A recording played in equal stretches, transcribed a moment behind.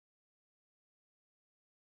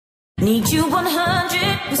Need you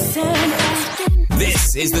 100%.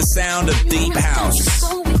 This is the sound of Deep House.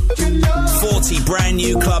 40 brand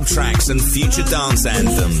new club tracks and future dance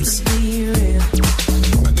anthems.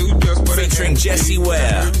 Featuring Jessie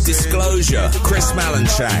Ware, Disclosure, Chris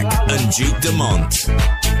Malinchak and Duke Dumont.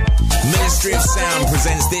 Ministry of Sound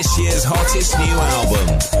presents this year's hottest new album,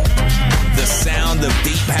 The Sound of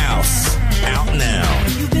Deep House, out now.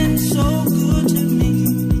 You've been so good to me.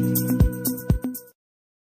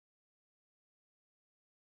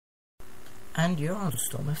 And you're on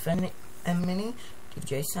Storm FM Mini,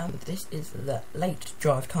 DJ Sam. This is the late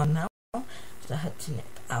drive time now, so I had to nip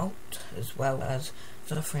out as well as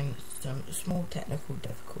suffering some small technical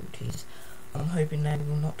difficulties. I'm hoping they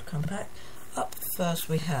will not come back. Up first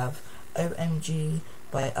we have OMG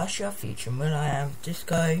by Usher featuring Will I Am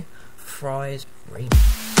Disco Fries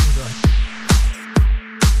Remix. Enjoy.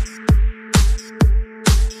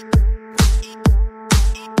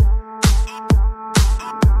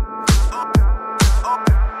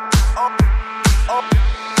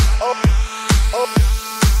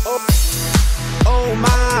 Oh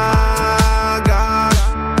my gosh,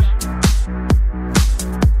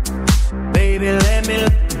 baby, let me.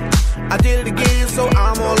 I did it again, so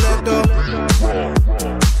I'm gonna let the.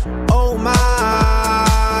 Oh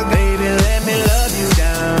my, baby, let me love you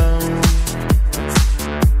down.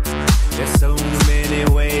 There's so many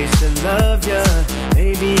ways to love you,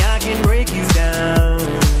 baby, I can break you down.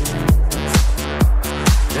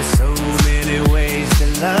 There's so many ways to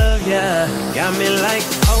love you, got me like,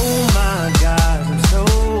 oh my God, I'm so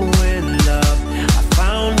in love. I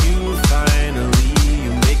found you finally.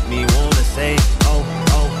 You make me wanna say, oh,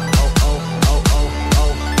 oh, oh, oh, oh, oh, oh,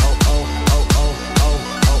 oh, oh, oh, oh, oh,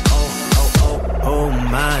 oh, oh, oh, oh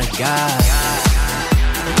my God.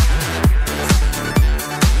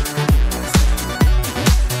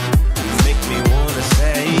 You make me wanna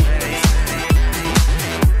say,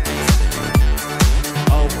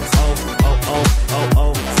 oh, oh, oh, oh, oh,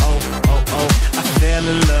 oh, oh, oh, oh. I fell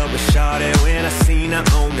in love with Shawty when I seen her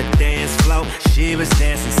on the dance floor. She was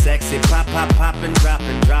dancing sexy, pop, pop, popping,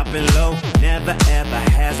 dropping low. Never ever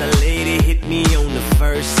has a lady hit me on the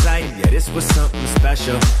first sight. Yeah, this was something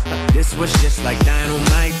special. This was just like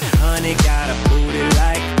dynamite. Honey got a booty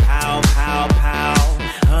like pow, pow, pow.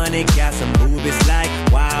 Honey got some boobies like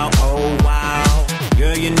wow, oh wow.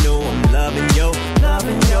 Girl, you know I'm loving your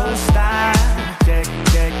style. Check,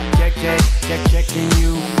 check, check, check, check, checking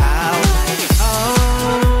you out.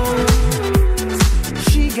 Oh,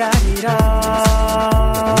 she got it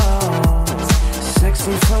all,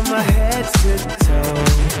 sexy from my head to toe,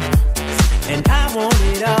 and I want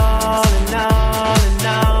it all and all and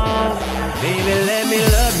all. Baby, let me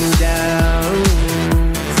love you down.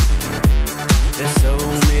 There's so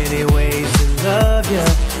many ways to love you,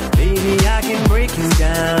 baby, I can break you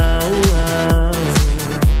down.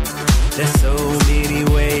 There's so many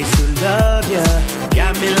ways to love you,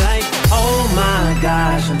 got me like, oh my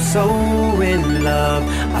gosh, I'm so in love.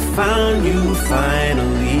 I found you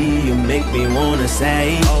finally. You make me wanna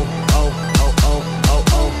say, oh, oh, oh, oh, oh, oh,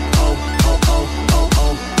 oh, oh, oh, oh, oh,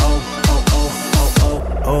 oh, oh, oh, oh,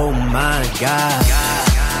 oh my God.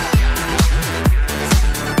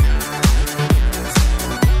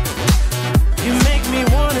 You make me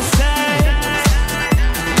wanna say,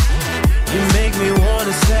 you make me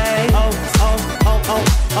wanna say, oh, oh, oh, oh,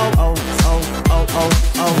 oh, oh, oh, oh, oh,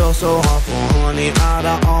 oh. Felt so hard for honey, out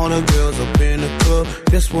of all the girls up in the club.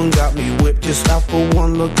 This one got me whipped just out for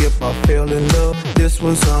one look. If I fell in love, this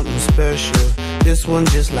one's something special. This one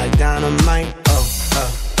just like dynamite. Oh,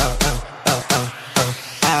 oh, oh, oh, oh, oh, oh.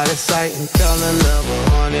 Out of sight and fell in love with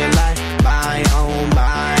honey like my, oh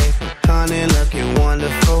my. Honey looking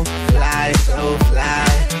wonderful, fly, so fly.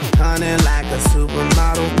 Honey like a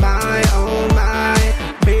supermodel, my, oh my.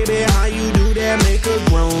 Baby, how you do that, make a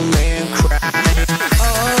grown man cry. Oh,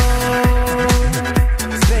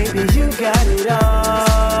 baby, you got it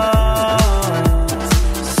all,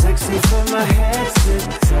 sexy from my head to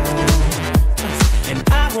toe, and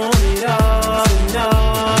I want it all and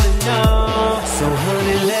all and all. So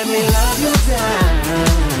honey, let me love you down.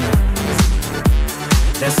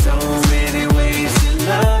 There's so many ways to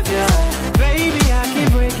love you, baby, I can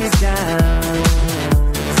break it down.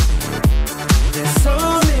 There's so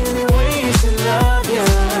many ways to love you,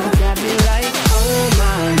 got me like, oh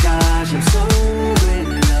my gosh, I'm so in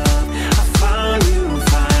love. I found you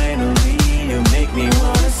finally. You make me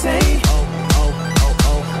wanna say, oh, oh, oh,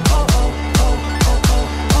 oh, oh, oh, oh, oh,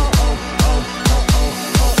 oh, oh,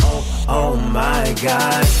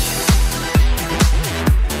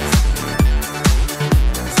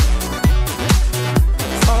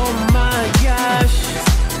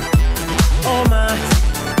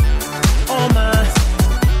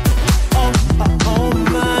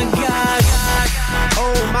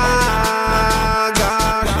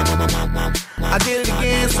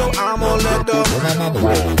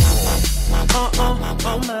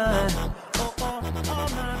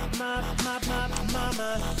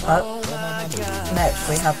 Next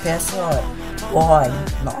we have PSI. Why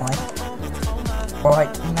not I?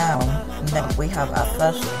 Right now, and then we have our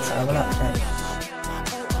first travel update.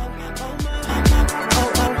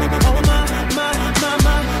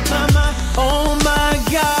 Oh my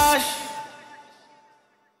gosh.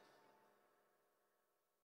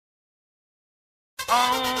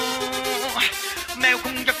 매우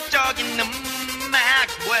공격적인 음악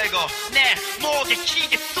왜고 내 목에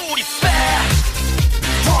기계 소리 back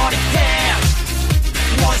Party down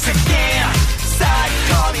once again Start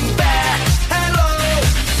coming back Hello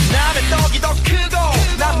남의 떡이 더 크고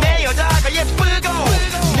남의 여자가 예쁘고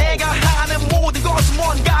내가 하는 모든 것은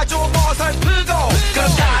뭔가 좀 어설프고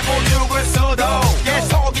그렇다고 죽을 수도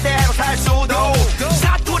계속 이대로 살 수도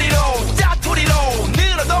사투리로 짜투리로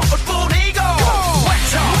늘어놓을 뿐이고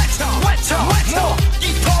외쳐 이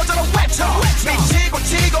터져라 외쳐 미치고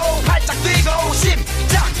치고 발짝 뛰고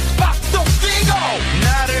심장 박동 뛰고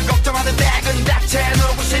나를 걱정하는 댁은 대체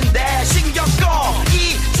누구신데 신경 꺼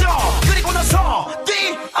잊어 그리고 나서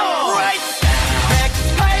뛰어 right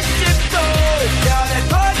 180도 변해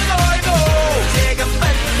돌고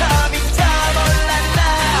지금부터 미쳐 몰랐나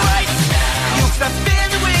right 63빈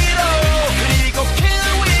위로 그리고 그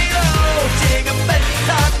위로 지금부터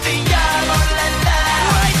뛰어 몰랐나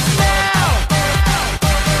right now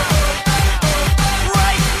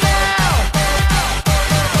right now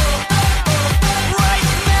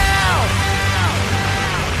right now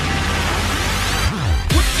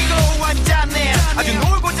웃기고 앉았네 아주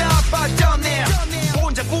놀고 자빠졌네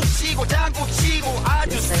혼자 북치고 장구치고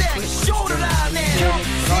아주 쌩 쇼를 하네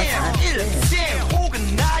일생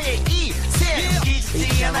혹은 나의 이생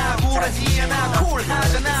기지지 않아 굴하지 않아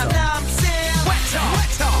쿨하잖아 남생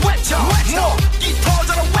외쳐 목이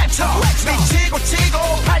터져라 외쳐 미치고 치고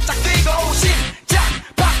발짝 뛰고 심장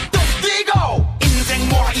박동 뛰고 인생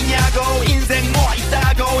뭐 있냐고 인생 뭐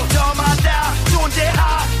있다고 저마다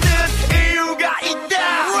존재하는 이유가 있다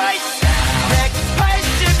right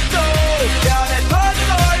 180도 변해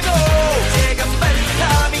돌고 지금부터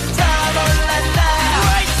미쳐 몰랐나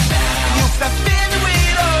right 63빈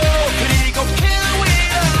위로 그리고 그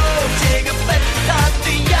위로 지금부터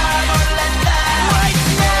뛰어 몰랐나 right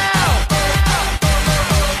now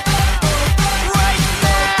right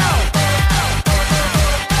now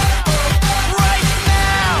right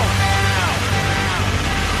now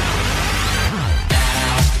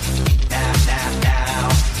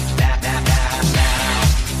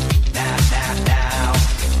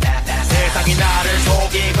세상이 나를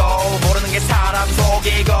속이고 모르는 게 사람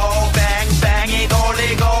속이고 뱅뱅이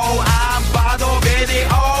돌리고 안 봐도 비디오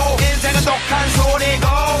인생은 독한 소리고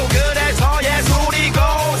그래서 예술이고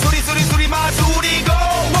수리 마술이고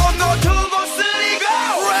원고 두고 쓰리고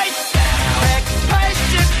right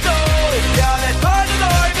 180도 변해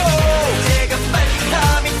돌고 지금부터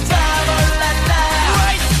미쳐 몰랐나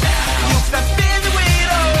right 63빈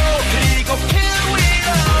위로 그리고 그 위로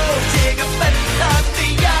지금부터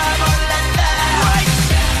뛰어 몰랐나 right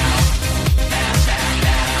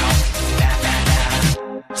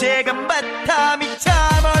지금부터 미쳐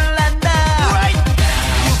몰랐나 right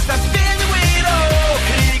 63빈 위로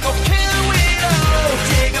그리고 그 위로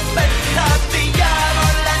지금부터 뛰어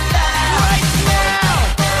몰랐나 right now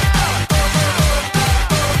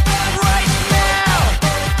right now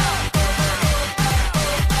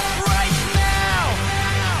right now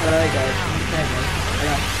Hello guys, can you hear me?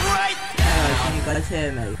 Hello. right Hello, can you guys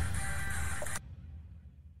hear me?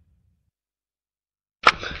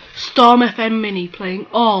 Storm FM Mini playing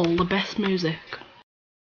all the best music.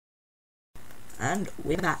 And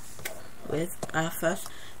we're back with our first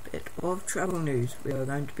bit of travel news. We are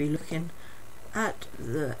going to be looking at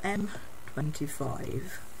the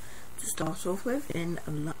M25 to start off with in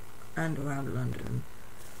and around London.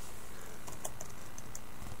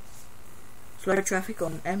 Slow traffic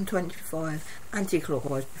on M25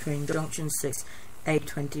 anti-clockwise between junction 6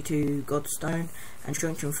 A22 Godstone and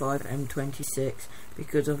junction 5 M26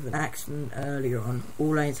 because of an accident earlier on.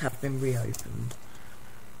 All lanes have been reopened.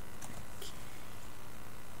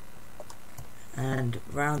 And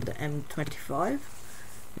round the M25,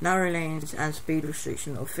 narrow lanes and speed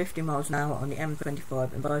restriction of 50 miles an hour on the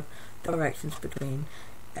M25 in both directions between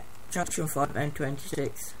junction 5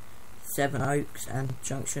 M26 Seven Oaks and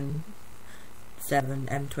junction 7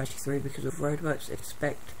 M23 because of roadworks.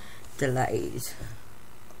 Expect delays.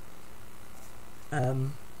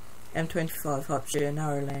 M25 Hertfordshire,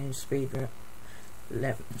 narrow lane speed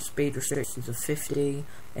restrictions of 50,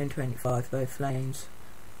 M25 both lanes.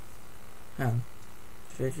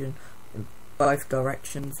 Restriction in both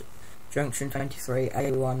directions Junction 23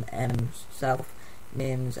 A1M South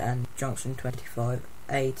Nims and Junction 25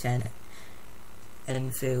 A10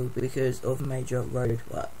 Enfield because of major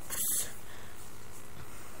roadworks.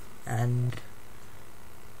 And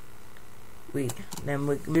we're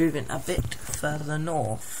moving a bit further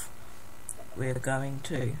north. We're going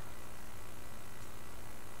to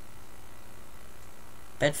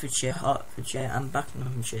Bedfordshire, Hertfordshire and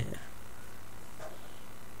Buckinghamshire.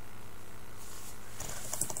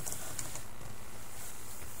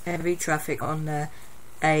 Heavy traffic on the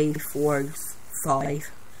A405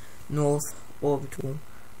 North Orbital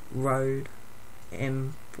Road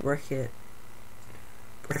in Bricketwood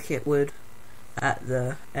at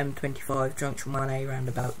the M25 Junction 1A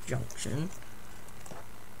roundabout junction.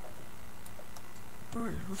 Oh,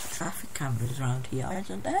 there's lots of traffic cameras around here,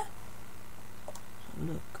 isn't there? Let's have a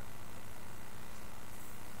look.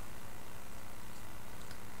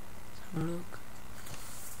 Let's have a look.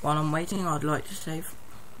 While I'm waiting, I'd like to say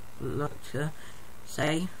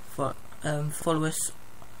follow us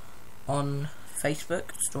on Facebook,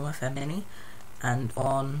 Storm FM Mini, and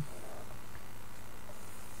on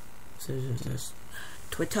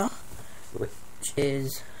Twitter, which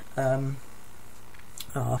is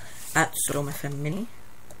at Storm FM Mini.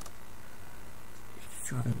 Just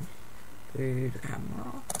try and do the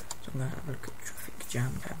camera. So I'm going to have a look at traffic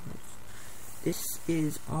jam cameras. This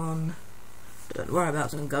is on. Don't worry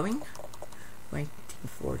about them going. Waiting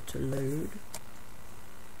for it to load.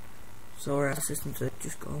 Sorry, our systems are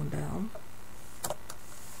just going down.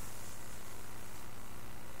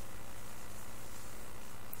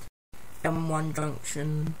 M1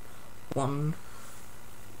 junction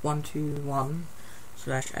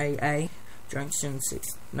 121/AA junction 6.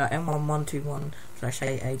 No,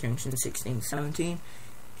 M1121/AA junction 1617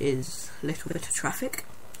 is a little bit of traffic.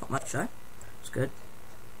 Not much though. It's good.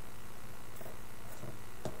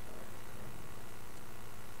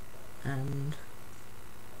 And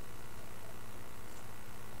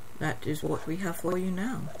that is what we have for you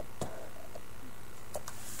now.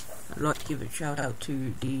 I'd like to give a shout out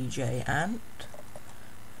to DJ Ant,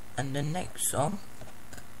 and the next song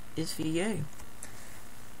is for you.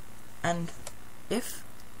 And if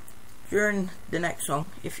during the next song,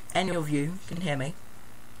 if any of you can hear me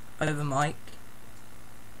over mic,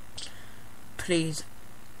 please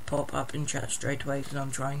pop up and chat straight away because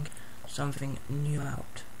I'm trying something new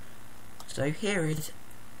out. So here is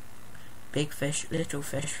Big Fish, Little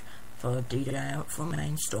Fish for DJ Out from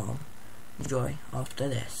Mainstorm. Enjoy after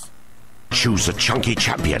this. Choose the Chunky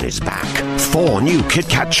Champion is back. 4 new Kit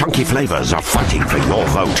Kat Chunky flavours are fighting for your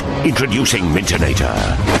vote. Introducing Mintinator,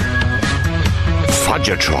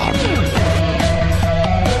 Fudgetron,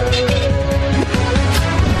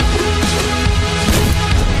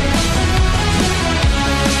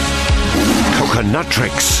 Coconut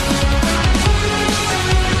Tricks,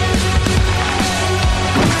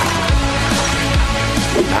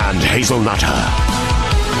 and Hazelnutter.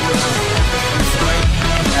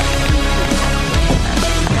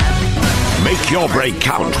 Make your break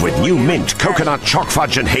count with new mint, coconut, choc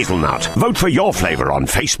fudge and hazelnut. Vote for your flavour on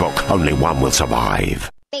Facebook. Only one will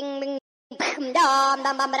survive. What's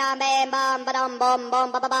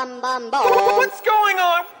going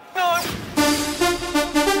on?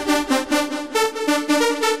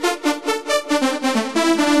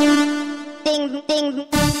 Ding, ding.